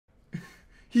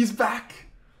He's back.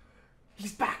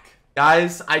 He's back.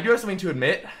 Guys, I do have something to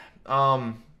admit.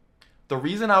 The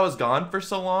reason I was gone for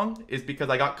so long is because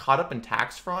I got caught up in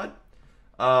tax fraud.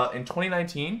 In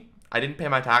 2019, I didn't pay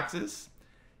my taxes,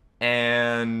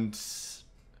 and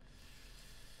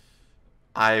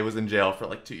I was in jail for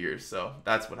like 2 years. So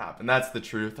that's what happened. That's the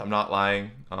truth. I'm not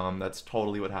lying. That's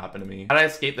totally what happened to me. How did I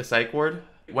escape the psych ward?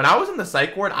 When I was in the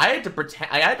psych ward, I had to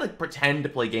pretend to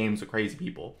play games with crazy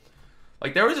people.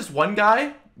 Like, there was this one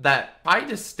guy that tried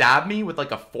to stab me with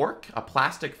like a fork, a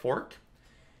plastic fork.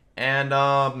 And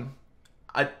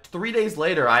 3 days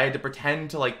later, I had to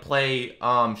pretend to like play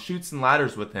Chutes and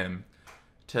Ladders with him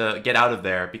to get out of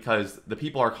there because the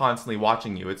people are constantly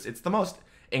watching you. It's the most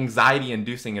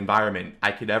anxiety-inducing environment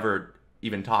I could ever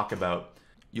even talk about.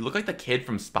 You look like the kid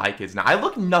from Spy Kids. Now, I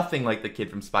look nothing like the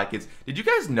kid from Spy Kids. Did you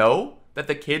guys know that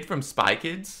the kid from Spy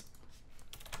Kids,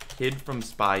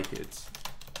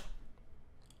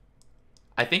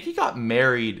 I think he got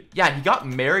married. Yeah, he got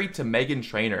married to Meghan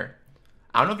Trainor.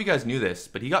 I don't know if you guys knew this,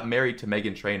 but he got married to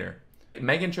Meghan Trainor.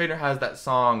 Meghan Trainor has that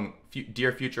song,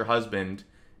 Dear Future Husband,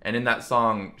 and in that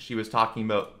song, she was talking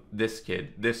about this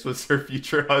kid. This was her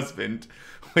future husband,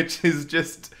 which is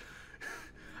just,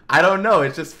 I don't know,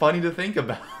 it's just funny to think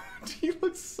about. He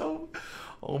looks so,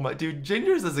 oh my, dude,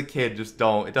 gingers as a kid just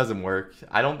don't, it doesn't work.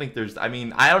 I don't think there's, I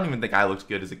mean, I don't even think I looked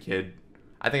good as a kid.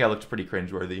 I think I looked pretty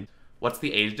cringeworthy. What's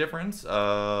the age difference?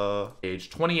 Age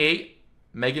 28.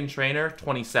 Meghan Trainor,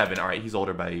 27. All right, he's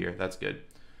older by a year. That's good.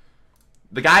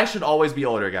 The guy should always be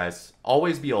older, guys.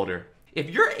 Always be older.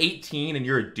 If you're 18 and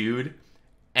you're a dude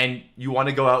and you want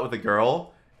to go out with a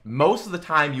girl, most of the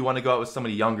time you want to go out with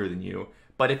somebody younger than you.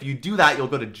 But if you do that, you'll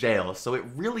go to jail. So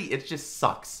it just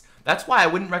sucks. That's why I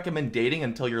wouldn't recommend dating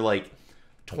until you're like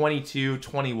 22,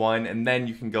 21, and then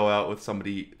you can go out with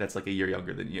somebody that's like a year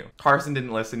younger than you. Carson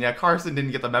didn't listen. Yeah, Carson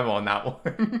didn't get the memo on that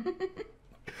one.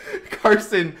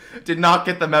 Carson did not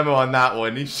get the memo on that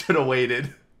one. He should have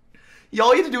waited.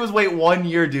 All he had to do was wait 1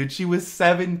 year, dude. She was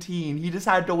 17. He just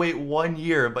had to wait 1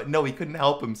 year, but no, he couldn't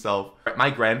help himself. My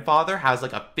grandfather has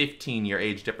like a 15-year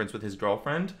age difference with his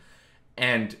girlfriend,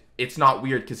 and it's not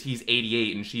weird because he's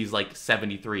 88 and she's like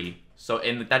 73. So,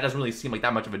 and that doesn't really seem like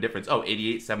that much of a difference. Oh,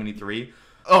 88, 73.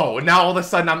 Oh, now all of a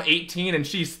sudden I'm 18 and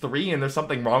she's 3 and there's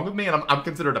something wrong with me and I'm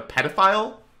considered a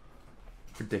pedophile?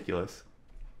 Ridiculous.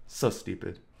 So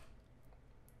stupid.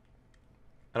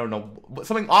 I don't know.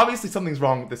 Obviously something's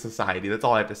wrong with this society. That's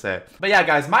all I have to say. But yeah,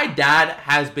 guys, my dad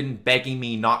has been begging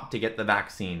me not to get the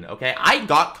vaccine, okay? I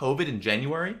got COVID in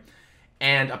January,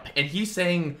 and he's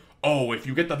saying, oh, if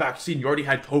you get the vaccine, you already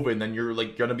had COVID, and then you're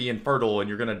like gonna be infertile and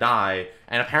you're gonna die.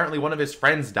 And apparently one of his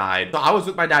friends died. So I was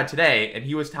with my dad today, and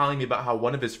he was telling me about how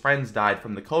one of his friends died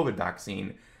from the COVID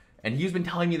vaccine. And he's been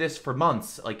telling me this for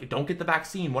months. Like, don't get the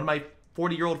vaccine. One of my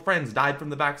 40-year-old friends died from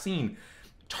the vaccine.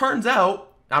 Turns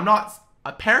out,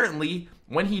 apparently,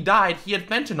 when he died, he had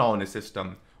fentanyl in his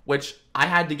system, which I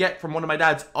had to get from one of my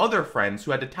dad's other friends who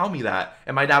had to tell me that.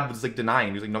 And my dad was like denying.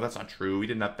 He was like, no, that's not true. He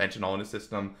didn't have fentanyl in his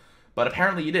system. But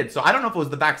apparently he did. So I don't know if it was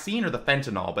the vaccine or the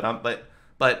fentanyl,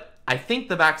 but I think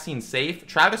the vaccine's safe.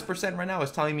 Travis Percent right now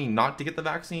is telling me not to get the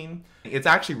vaccine. It's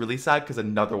actually really sad because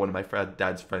another one of my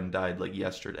dad's friend died like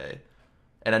yesterday.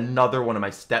 And another one of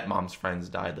my stepmom's friends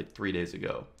died like 3 days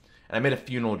ago. And I made a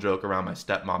funeral joke around my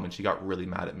stepmom and she got really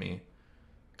mad at me.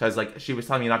 Because like she was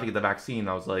telling me not to get the vaccine.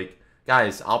 I was like,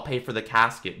 guys, I'll pay for the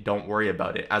casket. Don't worry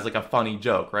about it. As like a funny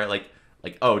joke, right? Like,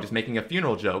 oh, just making a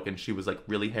funeral joke. And she was like,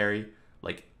 really, Harry?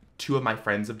 Like, 2 of my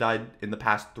friends have died in the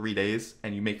past 3 days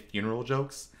and you make funeral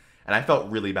jokes? And I felt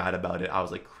really bad about it. I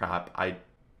was like, crap.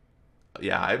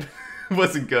 It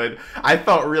wasn't good. I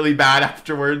felt really bad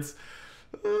afterwards.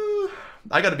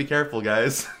 I gotta be careful,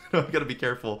 guys. I gotta be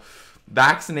careful.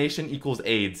 Vaccination equals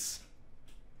AIDS.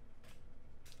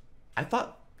 I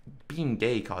thought being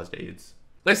gay caused AIDS.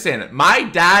 Listen, my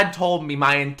dad told me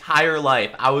my entire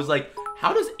life. I was like,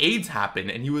 how does AIDS happen?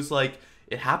 And he was like,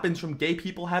 it happens from gay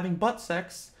people having butt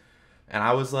sex. And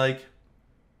I was like,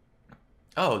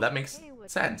 oh, that makes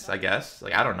sense, I guess.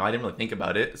 Like, I don't know. I didn't really think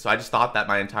about it. So I just thought that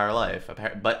my entire life.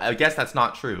 But I guess that's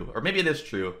not true. Or maybe it is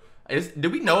true. Do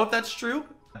we know if that's true?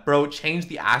 Bro, change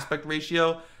the aspect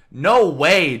ratio. No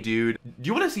way, dude. Do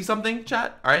you want to see something,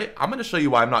 chat? All right, I'm going to show you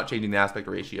why I'm not changing the aspect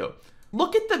ratio.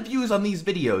 Look at the views on these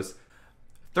videos.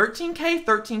 13K,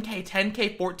 13K,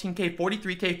 10K, 14K,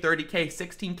 43K, 30K,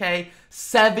 16K,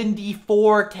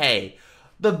 74K.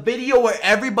 The video where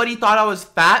everybody thought I was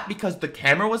fat because the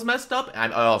camera was messed up,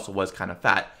 and I also was kind of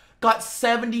fat, got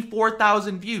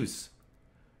 74,000 views.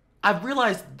 I've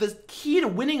realized the key to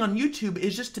winning on YouTube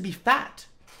is just to be fat.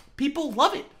 People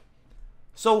love it.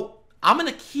 So I'm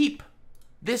going to keep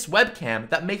this webcam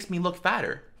that makes me look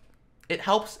fatter. It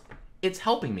helps. It's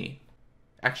helping me.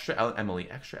 Emily,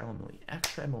 extra Emily,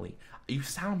 extra Emily. You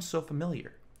sound so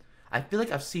familiar. I feel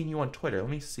like I've seen you on Twitter.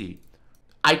 Let me see.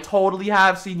 I totally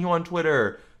have seen you on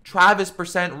Twitter.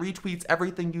 Travis% retweets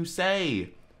everything you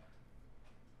say.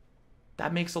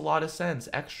 That makes a lot of sense.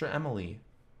 Extra Emily.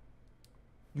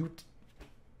 You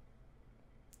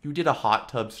did a hot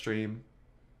tub stream.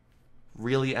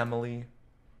 Really, Emily?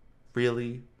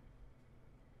 Really?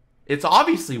 It's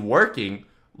obviously working.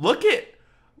 Look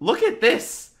at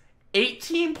this.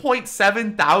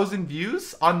 18.7 thousand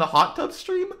views on the hot tub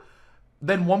stream,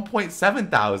 then 1.7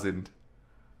 thousand.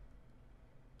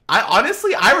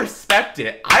 I respect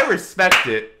it. I respect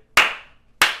it.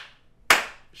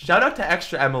 Shout out to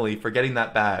Extra Emily for getting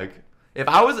that bag. If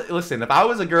I was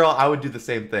a girl, I would do the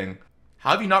same thing.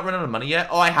 How have you not run out of money yet?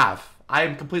 Oh, I have. I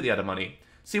am completely out of money.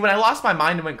 See, when I lost my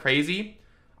mind and went crazy,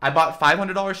 I bought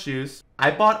 $500 shoes.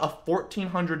 I bought a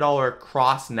 $1,400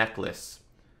 cross necklace.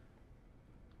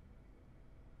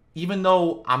 Even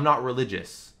though I'm not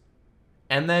religious.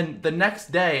 And then the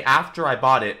next day after I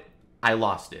bought it, I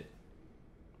lost it.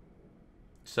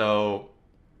 So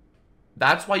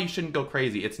that's why you shouldn't go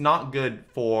crazy. It's not good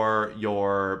for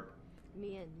your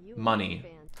money.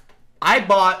 I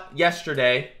bought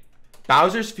yesterday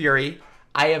Bowser's Fury.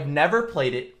 I have never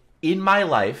played it in my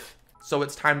life, so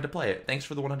it's time to play it. Thanks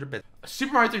for the 100 bits.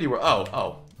 Super Mario 3D World.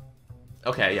 Oh.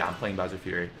 Okay, yeah, I'm playing Bowser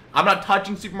Fury. I'm not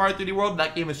touching Super Mario 3D World.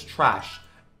 That game is trash.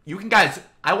 You can, guys,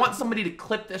 I want somebody to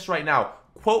clip this right now.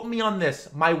 Quote me on this,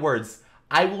 my words.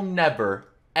 I will never,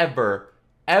 ever,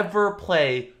 ever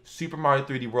play Super Mario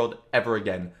 3D World ever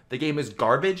again. The game is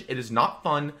garbage. It is not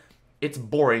fun. It's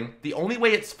boring. The only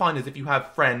way it's fun is if you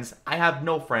have friends. I have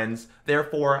no friends.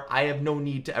 Therefore, I have no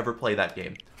need to ever play that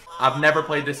game. I've never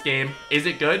played this game. Is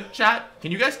it good, chat?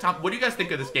 Can you guys tell, what do you guys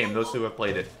think of this game, those who have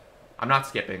played it? I'm not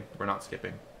skipping. We're not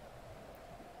skipping.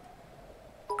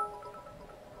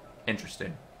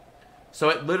 Interesting. So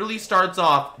it literally starts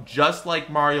off just like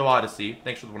Mario Odyssey.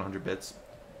 Thanks for the 100 bits.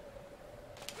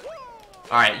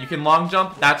 Alright, you can long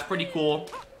jump. That's pretty cool.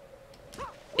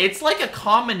 It's like a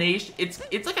combination. It's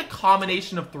like a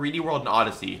combination of 3D World and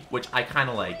Odyssey, which I kind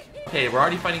of like. Okay, we're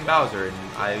already fighting Bowser, and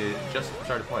I just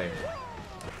started playing.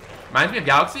 Reminds me of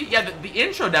Galaxy? Yeah, the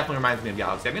intro definitely reminds me of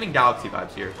Galaxy. I'm getting Galaxy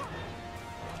vibes here.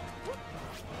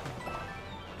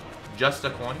 Just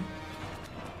a coin?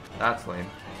 That's lame.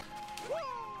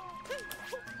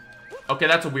 Okay,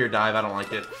 that's a weird dive. I don't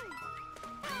like it.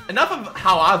 Enough of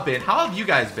how I've been. How have you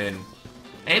guys been?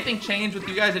 Anything changed with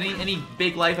you guys? Any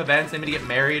big life events? Anybody get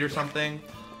married or something?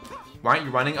 Why aren't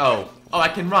you running? Oh, I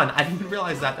can run. I didn't even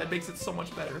realize that. That makes it so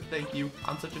much better. Thank you.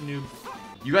 I'm such a noob.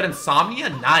 You got insomnia?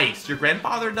 Nice. Your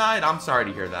grandfather died? I'm sorry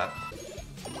to hear that.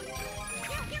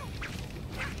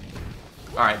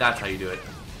 Alright, that's how you do it.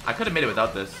 I could have made it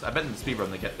without this. I bet in the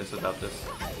speedrun they get this without this.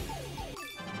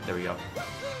 There we go.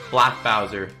 Black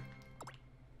Bowser.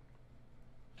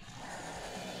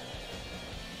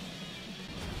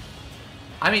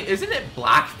 I mean, isn't it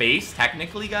blackface,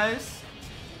 technically, guys?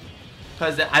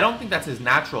 Because I don't think that's his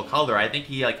natural color. I think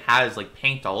he, like, has, like,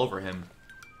 paint all over him.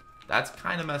 That's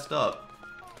kind of messed up.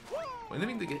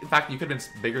 In fact, you could have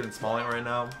been bigger than Small Ant right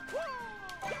now.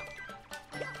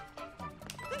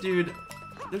 Dude,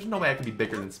 there's no way I could be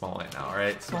bigger than Small Ant now,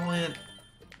 alright? Small Ant,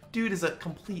 dude, is a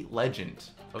complete legend,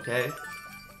 okay?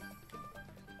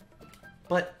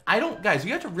 But guys,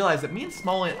 you have to realize that me and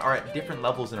Small Ant are at different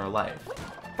levels in our life.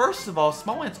 First of all,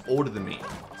 Small Ant's older than me,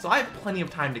 so I have plenty of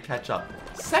time to catch up.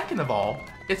 Second of all,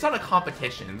 it's not a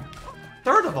competition.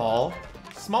 Third of all,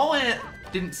 Small Ant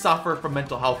didn't suffer from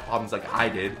mental health problems like I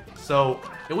did, so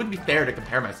it wouldn't be fair to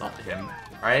compare myself to him,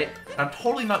 alright? I'm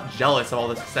totally not jealous of all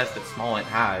the success that Small Ant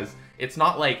has. It's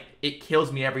not like it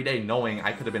kills me every day knowing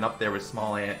I could have been up there with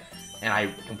Small Ant and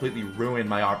I completely ruined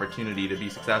my opportunity to be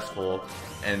successful,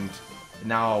 and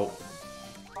now,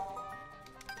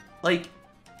 like,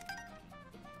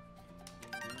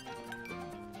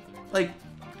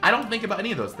 I don't think about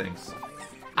any of those things.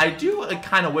 I do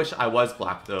kind of wish I was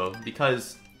black, though,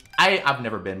 because I've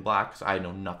never been black, so I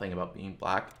know nothing about being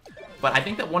black. But I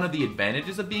think that one of the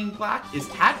advantages of being black is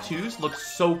tattoos look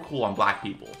so cool on black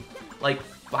people. Like,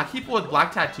 black people with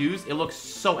black tattoos, it looks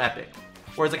so epic.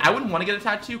 Whereas, like, I wouldn't want to get a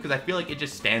tattoo because I feel like it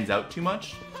just stands out too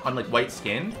much on, like, white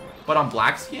skin. But on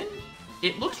black skin,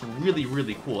 it looks really,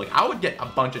 really cool. Like, I would get a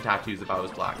bunch of tattoos if I was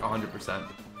black, 100%.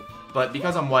 But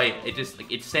because I'm white, it just, like,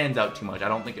 it stands out too much. I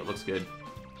don't think it looks good.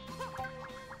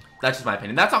 That's just my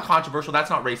opinion. That's not controversial. That's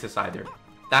not racist either.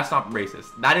 That's not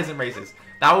racist. That isn't racist.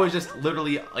 That was just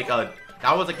literally like a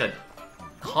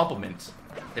compliment,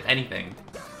 if anything.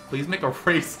 Please make a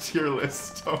race tier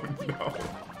list. Oh no.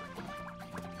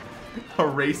 A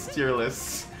race tier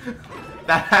list.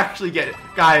 That actually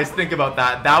guys, think about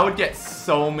that. That would get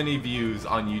so many views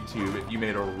on YouTube if you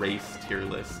made a race tier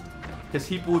list. Because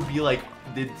people would be like,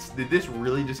 did this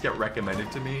really just get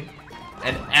recommended to me?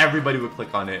 And everybody would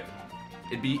click on it.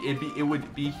 It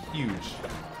would be huge.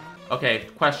 Okay,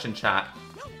 question chat.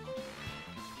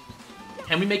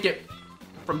 Can we make it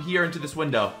from here into this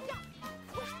window?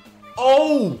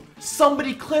 Oh,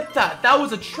 somebody clipped that. That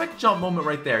was a trick jump moment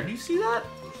right there. Do you see that?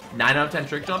 9 out of 10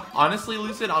 trick jump. Honestly,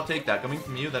 Lucid, I'll take that. Coming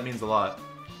from you, that means a lot.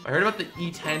 I heard about the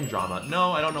E10 drama.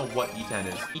 No, I don't know what E10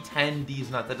 is. E10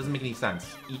 these nuts. That doesn't make any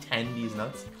sense. E10 these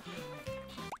nuts.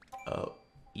 Oh,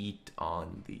 eat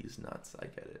on these nuts. I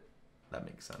get it. That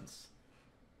makes sense.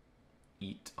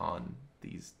 Eat on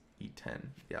these E10.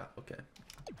 Yeah, okay.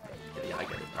 Yeah, I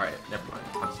get it. Alright, never mind.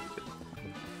 I'm stupid.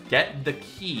 Get the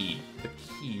key. The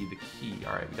key.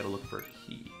 Alright, we gotta look for a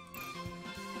key.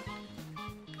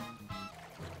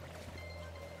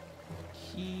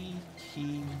 Key.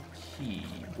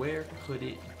 Where could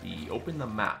it be? Open the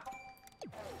map.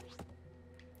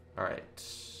 Alright.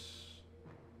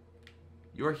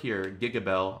 You're here,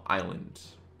 Gigabell Island.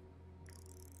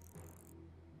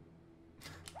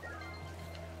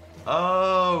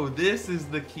 Oh, this is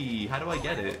the key. How do I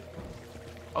get it?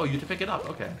 Oh, you have to pick it up.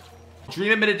 Okay.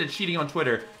 Dream admitted to cheating on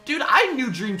Twitter. Dude, I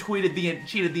knew Dream cheated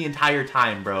the entire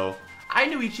time, bro. I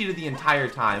knew he cheated the entire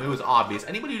time. It was obvious.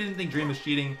 Anybody who didn't think Dream was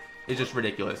cheating is just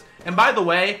ridiculous. And by the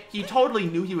way, he totally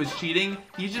knew he was cheating.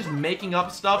 He's just making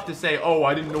up stuff to say, oh,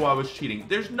 I didn't know I was cheating.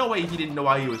 There's no way he didn't know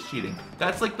why he was cheating.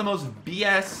 That's like the most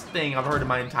BS thing I've heard in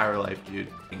my entire life, dude.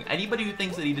 Anybody who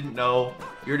thinks that he didn't know,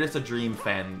 you're just a Dream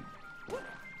fan.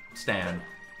 Stan.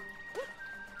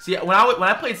 See, when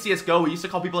I played CSGO, we used to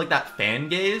call people like that fan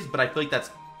gays, but I feel like that's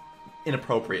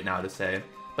inappropriate now to say.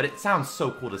 But it sounds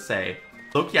so cool to say.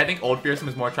 Loki, I think old Fearsome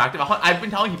is more attractive. I've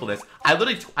been telling people this.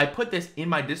 I put this in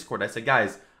my Discord. I said,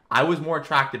 guys, I was more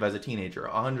attractive as a teenager,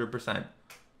 100%.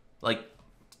 Like,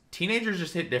 teenagers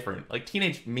just hit different. Like,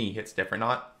 teenage me hits different,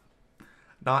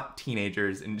 not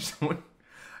teenagers. And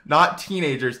not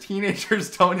teenagers.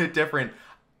 Teenagers don't hit different.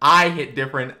 I hit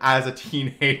different as a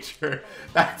teenager.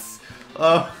 That's,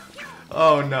 oh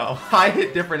no. I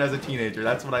hit different as a teenager.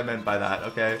 That's what I meant by that,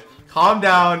 okay? Calm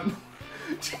down.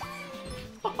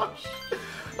 Oh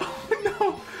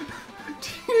no.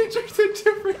 Teenagers are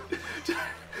different.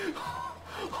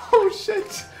 Oh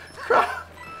shit.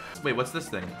 Crap. Wait, what's this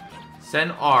thing?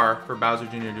 Send R for Bowser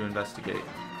Jr. to investigate.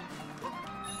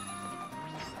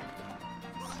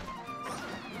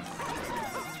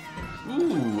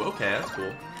 Ooh, okay, that's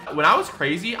cool. When I was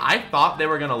crazy, I thought they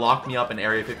were gonna lock me up in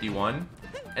Area 51.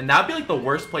 And that'd be like the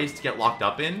worst place to get locked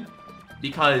up in.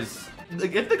 Because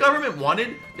like, if the government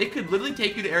wanted, they could literally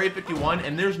take you to Area 51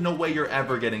 and there's no way you're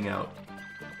ever getting out.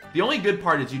 The only good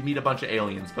part is you'd meet a bunch of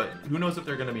aliens, but who knows if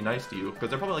they're gonna be nice to you, because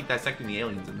they're probably like dissecting the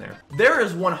aliens in there. There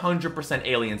is 100%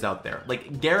 aliens out there,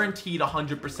 like guaranteed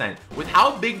 100%. With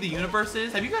how big the universe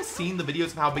is, have you guys seen the videos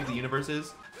of how big the universe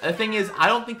is? The thing is, I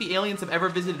don't think the aliens have ever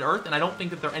visited Earth, and I don't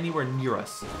think that they're anywhere near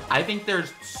us. I think they're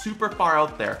super far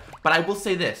out there. But I will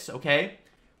say this, okay?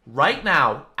 Right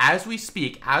now, as we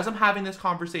speak, as I'm having this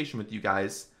conversation with you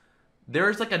guys, there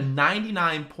is like a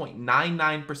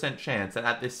 99.99% chance that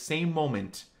at this same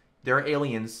moment, there are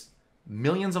aliens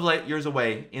millions of light years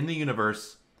away in the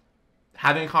universe,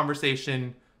 having a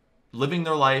conversation, living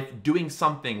their life, doing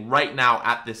something right now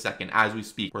at this second as we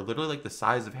speak. We're literally like the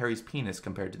size of Harry's penis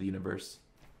compared to the universe.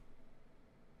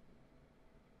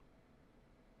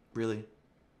 Really?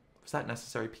 Was that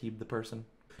necessary, Peeb the person?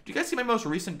 Do you guys see my most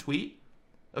recent tweet?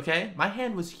 Okay, my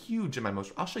hand was huge in my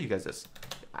most... I'll show you guys this.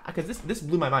 Because this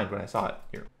blew my mind when I saw it.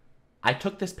 Here. I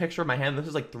took this picture of my hand. This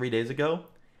was like 3 days ago.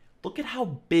 Look at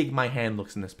how big my hand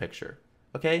looks in this picture.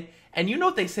 Okay? And you know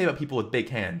what they say about people with big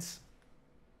hands.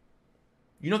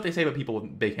 You know what they say about people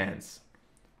with big hands.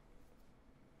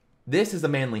 This is a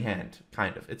manly hand,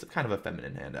 kind of. It's kind of a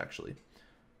feminine hand, actually.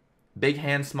 Big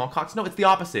hands, small cocks. No, it's the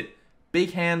opposite.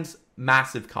 Big hands,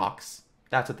 massive cocks.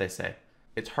 That's what they say.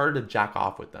 It's harder to jack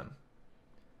off with them.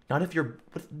 Not if you're...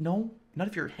 No, not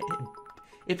if your...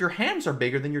 If your hands are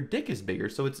bigger, then your dick is bigger,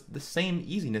 so it's the same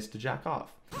easiness to jack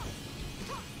off.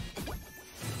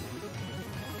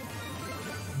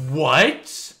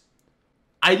 What?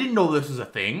 I didn't know this was a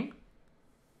thing.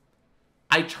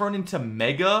 I turn into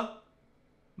Mega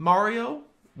Mario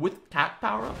with cat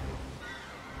power up.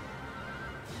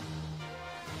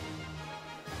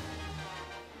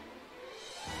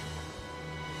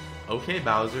 Okay,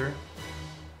 Bowser.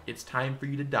 It's time for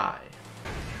you to die.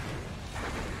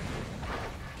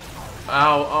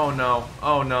 Oh no.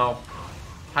 Oh no.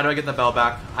 How do I get the bell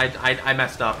back? I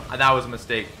messed up. That was a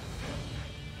mistake.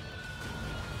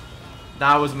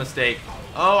 That was a mistake.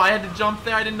 Oh, I had to jump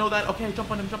there. I didn't know that. Okay,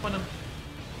 jump on him, jump on him.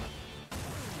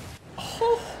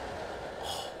 Oh.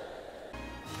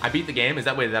 I beat the game? Is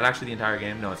that actually the entire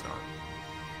game? No, it's not.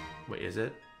 Wait, is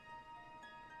it?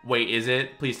 Wait, is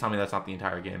it? Please tell me that's not the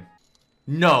entire game.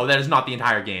 No, that is not the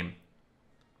entire game.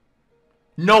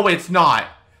 No, it's not.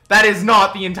 That is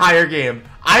not the entire game.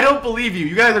 I don't believe you.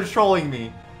 You guys are trolling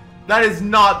me. That is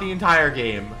not the entire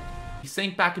game. He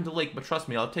sank back into the lake, but trust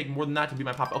me, I'll take more than that to be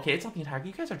my papa. Okay, it's not the entire game.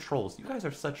 You guys are trolls. You guys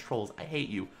are such trolls. I hate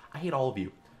you. I hate all of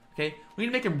you. Okay? We need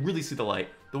to make him really see the light.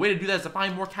 The way to do that is to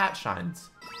find more cat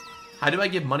shines. How do I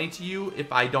give money to you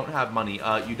if I don't have money?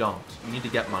 You don't. You need to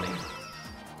get money.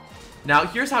 Now,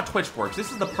 here's how Twitch works.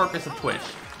 This is the purpose of Twitch.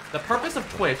 The purpose of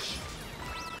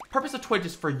Twitch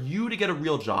is for you to get a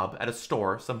real job at a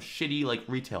store, some shitty, like,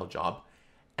 retail job,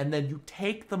 and then you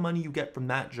take the money you get from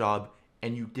that job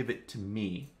and you give it to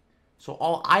me. So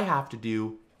all I have to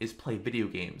do is play video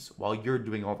games while you're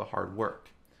doing all the hard work.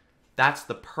 That's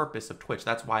the purpose of Twitch.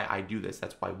 That's why I do this.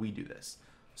 That's why we do this.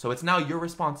 So it's now your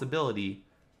responsibility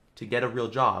to get a real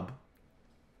job,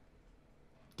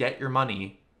 get your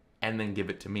money, and then give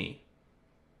it to me.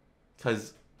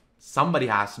 Because somebody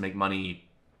has to make money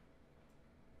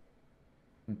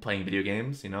playing video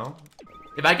games, you know?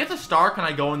 If I get the star, can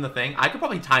I go in the thing? I could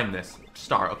probably time this.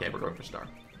 Star. Okay, we're going for star.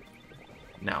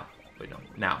 Now. Wait, no.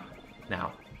 Now.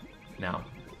 Now. Now.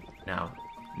 Now.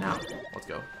 Now. Let's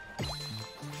go.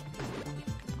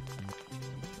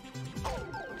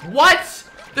 What?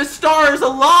 The star is a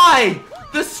lie!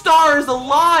 The star is a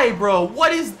lie, bro!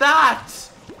 What is that?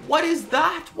 What is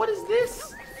that? What is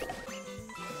this?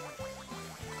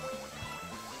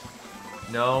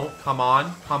 No, come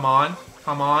on, come on,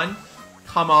 come on,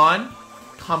 come on,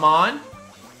 come on.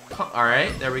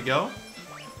 Alright, there we go.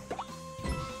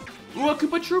 Ooh, a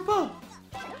Koopa Troopa!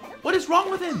 What is wrong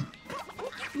with him?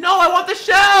 No, I want the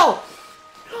shell!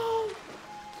 No,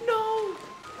 no.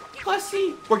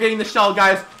 Plessy. We're getting the shell,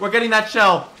 guys. We're getting that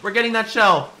shell. We're getting that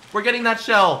shell. We're getting that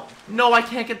shell. No, I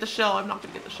can't get the shell. I'm not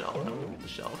gonna get the shell. I'm not gonna get the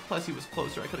shell. Plessy was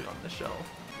closer. I could have gotten the shell.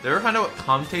 Did you ever find out what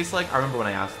cum tastes like? I remember when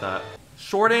I asked that.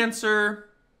 Short answer,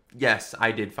 yes,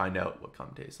 I did find out what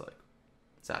cum tastes like.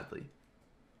 Sadly.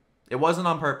 It wasn't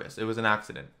on purpose. It was an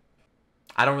accident.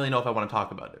 I don't really know if I want to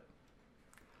talk about it.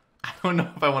 I don't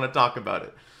know if I want to talk about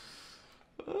it.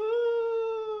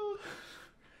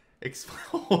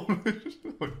 Oh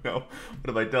no. What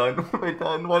have I done? What have I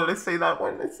done? Why did I say that? Why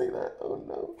did I say that? Oh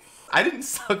no. I didn't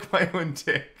suck my own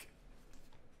dick.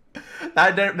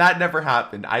 That never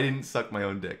happened. I didn't suck my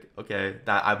own dick. Okay?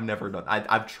 That I've never done.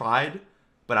 I've tried,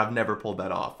 but I've never pulled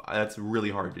that off. That's really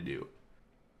hard to do.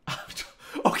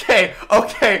 Okay,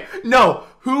 okay. No.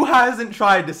 Who hasn't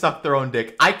tried to suck their own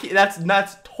dick?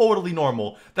 That's totally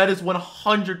normal. That is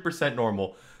 100%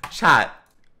 normal. Chat,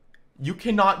 you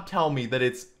cannot tell me that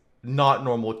it's not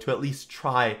normal to at least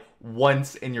try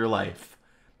once in your life.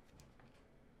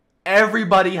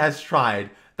 Everybody has tried.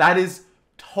 That is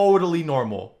totally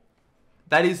normal.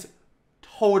 That is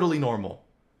totally normal.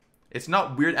 It's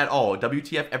not weird at all.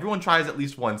 WTF, everyone tries at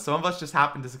least once. Some of us just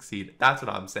happen to succeed. That's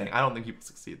what I'm saying. I don't think people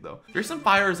succeed though.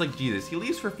 FearsomeFire is like Jesus. He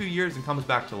leaves for a few years and comes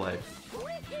back to life.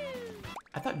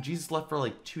 I thought Jesus left for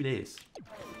like 2 days.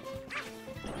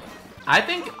 I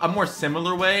think a more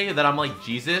similar way that I'm like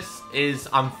Jesus is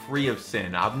I'm free of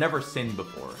sin. I've never sinned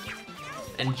before.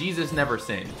 And Jesus never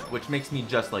sinned, which makes me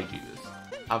just like Jesus.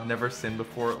 I've never sinned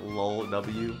before, lol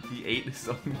W. He ate his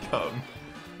own cum.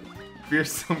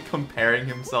 Fearsome comparing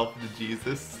himself to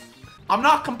Jesus. I'm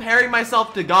not comparing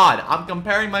myself to God. I'm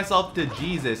comparing myself to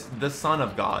Jesus, the Son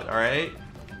of God, alright?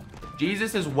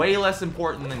 Jesus is way less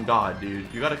important than God,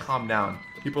 dude. You gotta calm down.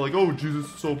 People are like, oh, Jesus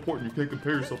is so important. You can't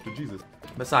compare yourself to Jesus.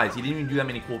 Besides, he didn't even do that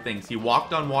many cool things. He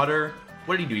walked on water.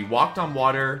 What did he do? He walked on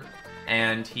water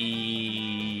and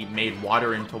he made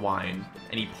water into wine.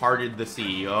 And he parted the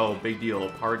sea. Oh, big deal.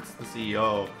 Parts the sea.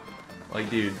 Oh. Like,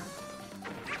 dude.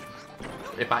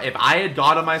 If I had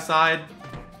God on my side,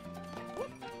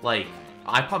 like,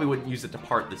 I probably wouldn't use it to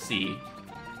part the sea.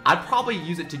 I'd probably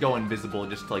use it to go invisible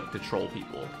just to, like, to troll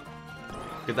people.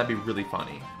 Because that'd be really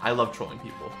funny. I love trolling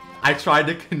people. I tried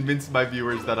to convince my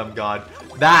viewers that I'm God.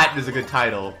 That is a good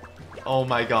title. Oh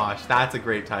my gosh, that's a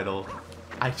great title.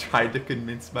 I tried to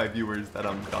convince my viewers that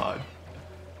I'm God.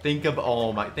 Think of,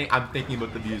 oh my, I'm thinking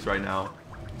about the views right now.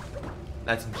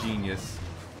 That's genius.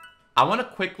 I want to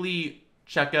quickly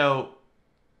check out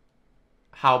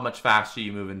how much faster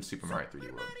you move in Super Mario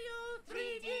 3D World.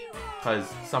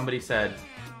 Because somebody said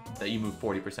that you move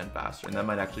 40% faster, and that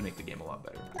might actually make the game a lot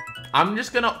better. I'm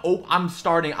just gonna, I'm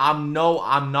starting. I'm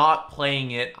not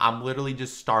playing it. I'm literally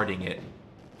just starting it.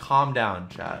 Calm down,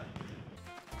 chat.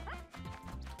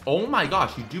 Oh my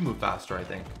gosh, you do move faster, I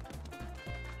think.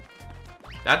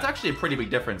 That's actually a pretty big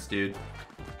difference, dude.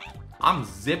 I'm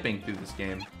zipping through this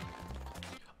game.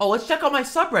 Oh, let's check out my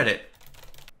subreddit.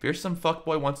 Fearsome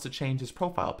Fuckboy wants to change his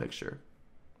profile picture.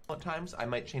 Sometimes I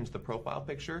might change the profile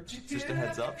picture, just a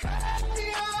heads up.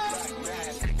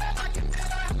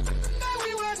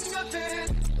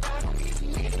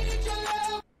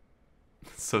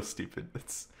 So stupid.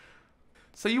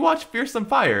 So you watch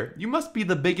FearsomeFire. You must be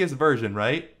the biggest version,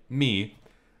 right? Me.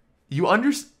 You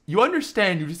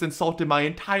understand you just insulted my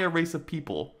entire race of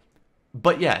people.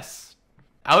 But yes,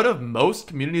 out of most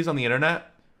communities on the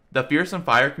internet, the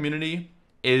FearsomeFire community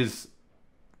is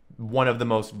one of the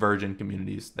most virgin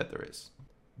communities that there is.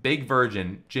 Big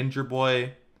virgin, ginger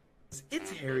boy.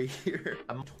 It's Harry here.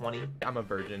 I'm 20. I'm a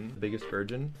virgin. The biggest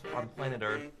virgin on planet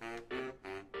Earth.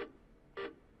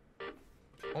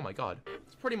 Oh my god.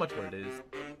 It's pretty much what it is.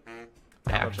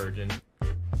 I'm a virgin.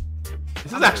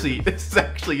 This is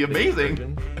actually amazing.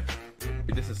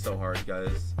 Dude, this is so hard,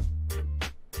 guys.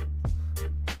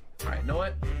 Alright, you know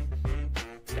what?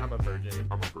 I'm a virgin.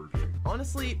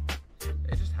 Honestly,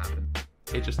 it just happened.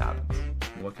 It just happens.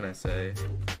 What can I say?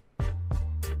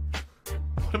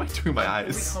 What am I doing with my I'm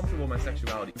eyes? really comfortable with my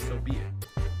sexuality, so be it.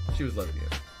 She was lesbian.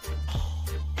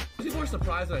 People were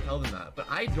surprised that I tell them that, but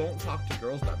I don't talk to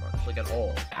girls that much, like at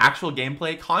all. Actual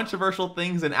gameplay, controversial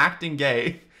things, and acting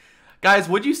gay. Guys,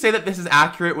 would you say that this is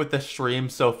accurate with the stream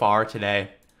so far today?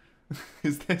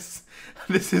 This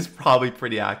is probably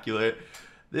pretty accurate.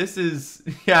 This is,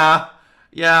 yeah,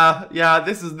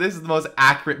 this is the most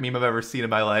accurate meme I've ever seen in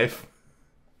my life.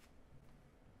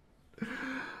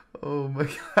 Oh my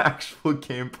god, actual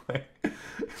gameplay.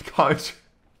 It's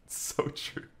so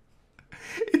true.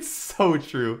 It's so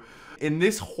true. In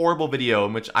this horrible video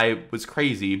in which I was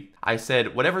crazy, I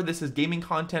said, whatever this is, gaming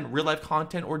content, real life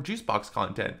content, or juicebox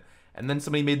content. And then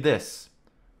somebody made this,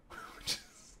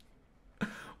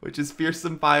 which is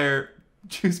FearsomeFire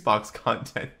juicebox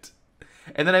content.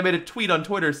 And then I made a tweet on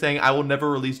Twitter saying I will never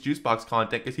release juicebox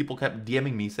content because people kept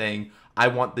DMing me saying I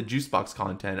want the juicebox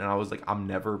content. And I was like, I'm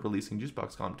never releasing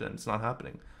juicebox content. It's not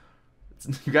happening.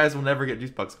 You guys will never get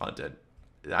juicebox content.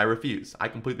 I refuse. I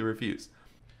completely refuse.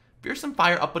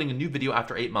 FearsomeFire uploading a new video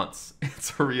after 8 months.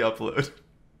 It's a re-upload.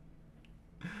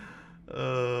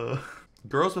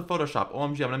 Girls with Photoshop.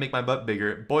 OMG, I'm gonna make my butt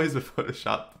bigger. Boys with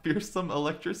Photoshop. Fearsome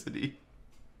electricity.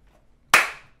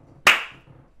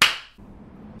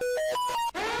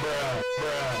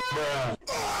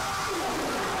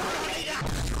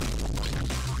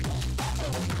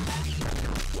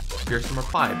 Fearsome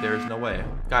replied, there is no way.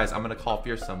 Guys, I'm gonna call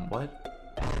Fearsome. What?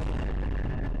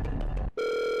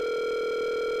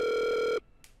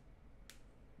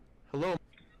 Hello.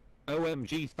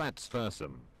 OMG Fats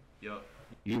Fearsome. Yo.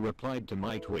 You replied to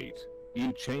my tweet.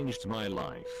 You changed my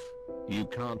life. You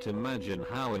can't imagine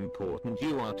how important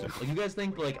you are to- Like, you guys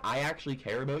think, like, I actually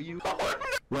care about you?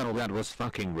 Well, that was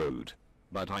fucking rude.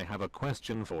 But I have a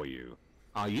question for you.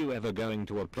 Are you ever going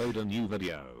to upload a new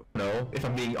video? No, if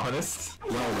I'm being honest.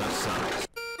 Well, that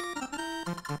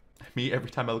sucks. Me, every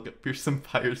time I look at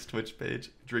FearsomeFire's Twitch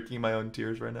page, drinking my own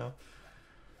tears right now.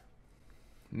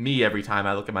 Me, every time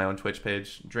I look at my own Twitch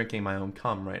page, drinking my own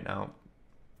cum right now.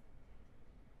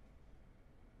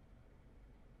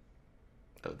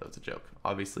 Oh, that was a joke.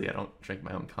 Obviously, I don't drink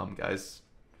my own cum, guys.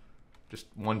 Just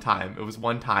one time. It was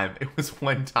one time. It was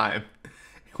one time.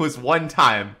 It was one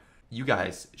time. You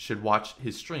guys should watch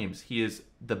his streams. He is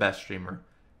the best streamer.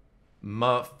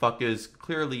 Motherfuckers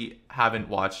clearly haven't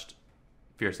watched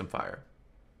FearsomeFire.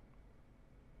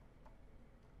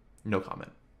 No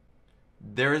comment.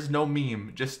 There is no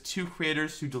meme. Just two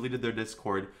creators who deleted their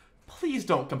Discord. Please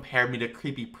don't compare me to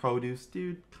creepy produce,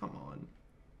 dude. Come on.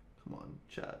 Come on,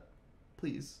 chat.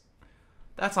 Please.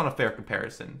 That's not a fair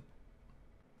comparison.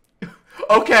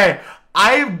 Okay,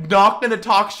 I'm not gonna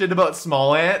talk shit about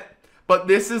Small Ant, but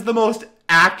this is the most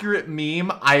accurate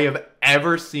meme I have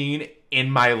ever seen in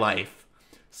my life.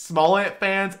 Small Ant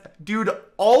fans, dude,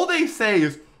 all they say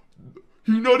is,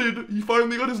 he nutted, he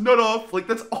finally got his nut off. Like,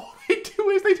 that's all they do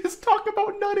is they just talk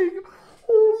about nutting.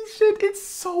 Holy shit, it's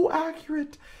so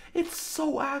accurate. It's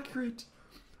so accurate.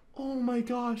 Oh my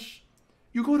gosh.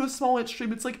 You go to a Small Ant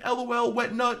stream, it's like, LOL,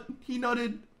 wet nut, he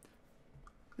nutted.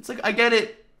 It's like, I get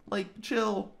it. Like,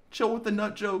 chill with the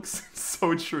nut jokes. It's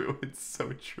so true. It's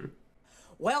so true.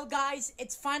 Well, guys,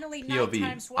 it's finally POV,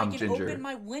 nighttime, so I I'm can ginger. open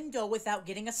my window without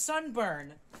getting a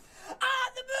sunburn.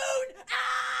 Ah, the moon!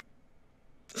 Ah!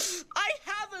 I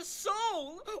have a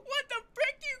soul! What the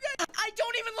frick, you guys? I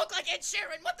don't even look like Ed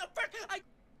Sheeran. What the frick?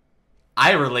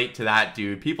 I relate to that,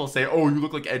 dude. People say, oh, you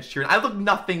look like Ed Sheeran. I look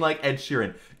nothing like Ed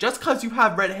Sheeran. Just because you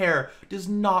have red hair does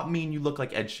not mean you look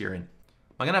like Ed Sheeran.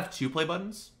 I gonna have 2 play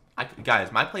buttons?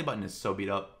 Guys, my play button is so beat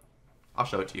up. I'll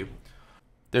show it to you.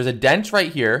 There's a dent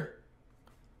right here.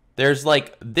 There's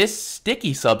like this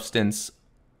sticky substance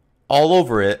all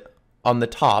over it on the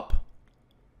top.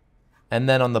 And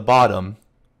then on the bottom.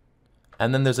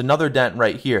 And then there's another dent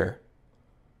right here.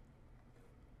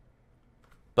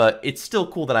 But it's still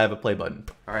cool that I have a play button.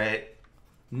 Alright?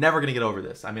 Never gonna get over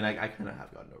this. I mean, I kind of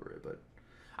have gotten over it, but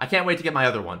I can't wait to get my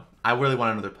other one. I really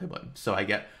want another play button. So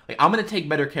I'm gonna take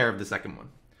better care of the second one.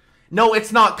 No,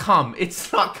 it's not cum.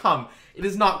 It's not cum. It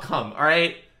is not cum,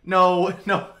 alright? No,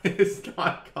 it is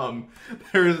not cum.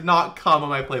 There is not cum on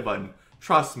my play button.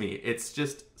 Trust me, it's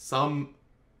just some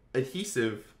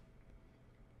adhesive.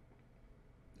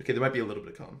 Okay, there might be a little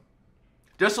bit of cum.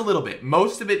 Just a little bit.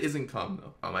 Most of it isn't cum,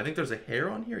 though. I think there's a hair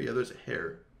on here. Yeah, there's a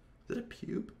hair. Is it a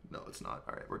pube? No, it's not.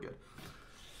 All right, we're good.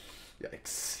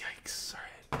 Yikes. All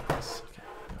right. Nice. Okay.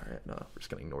 All right, no, we're just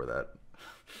going to ignore that.